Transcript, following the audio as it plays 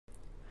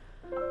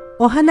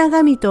お花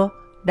紙と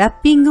ラ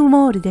ッピング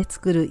モールで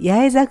作る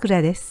八重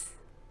桜です。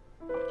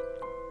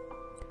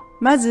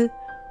まず、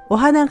お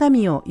花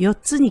紙を4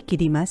つに切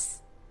りま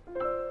す。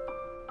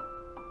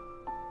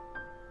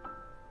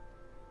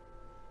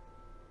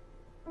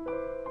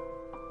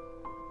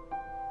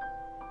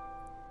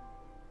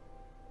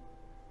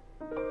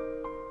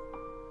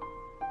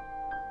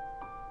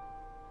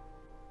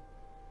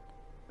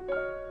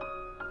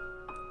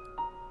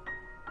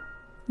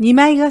2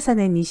枚重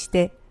ねにし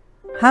て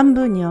半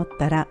分に折っ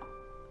たら、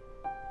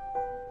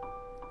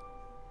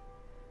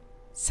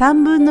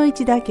3分の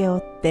1だけ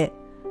折って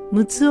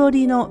六つ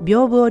折りの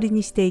屏風折り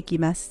にしていき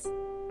ます。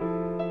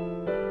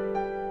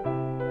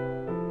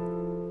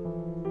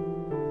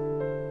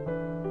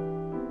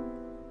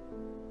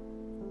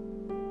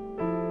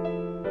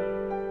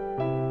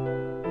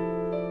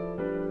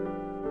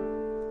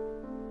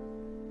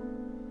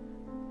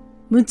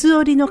六つ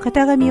折りの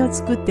型紙を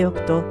作ってお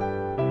くと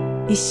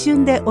一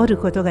瞬で折る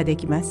ことがで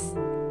きます。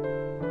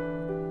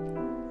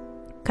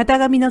型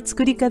紙の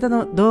作り方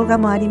の動画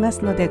もありま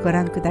すのでご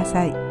覧くだ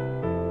さい。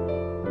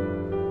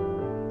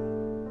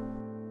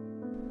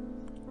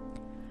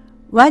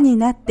輪に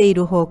なってい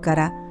る方か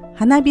ら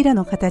花びら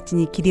の形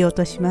に切り落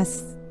としま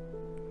す。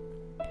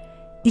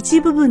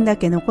一部分だ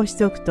け残し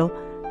ておくと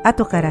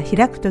後から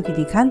開くとき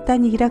に簡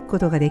単に開くこ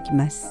とができ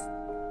ます。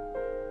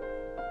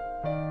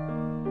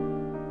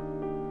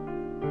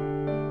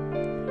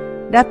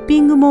ラッ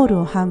ピングモール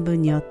を半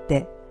分に折っ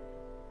て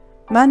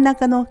真ん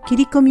中の切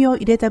り込みを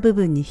入れた部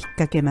分に引っ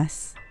掛けま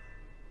す。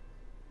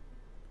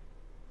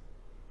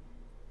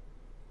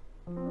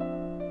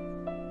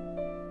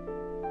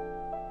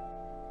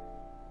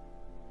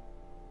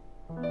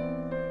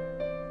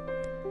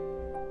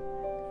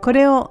こ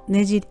れを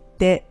ねじっ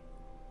て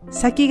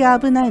先が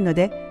危ないの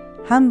で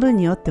半分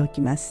に折っておき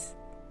ます。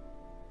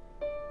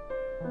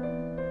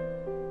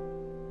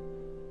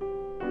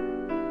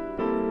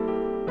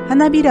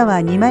花びらは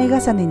2枚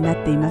重ねにな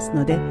っています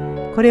ので、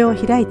これを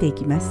開いてい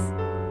きます。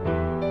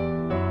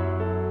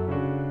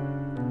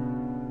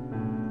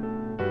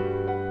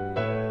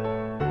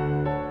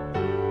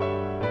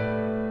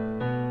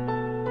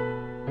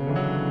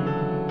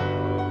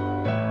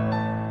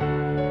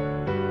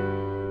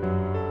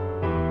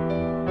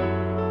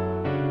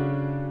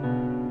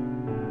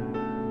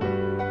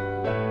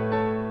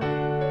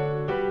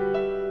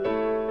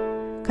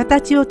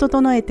形を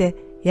整えて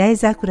八重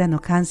桜の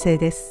完成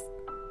です。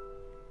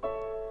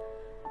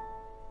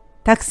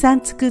たくさ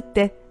ん作っ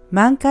て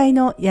満開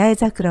の八重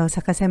桜を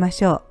咲かせま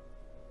しょう。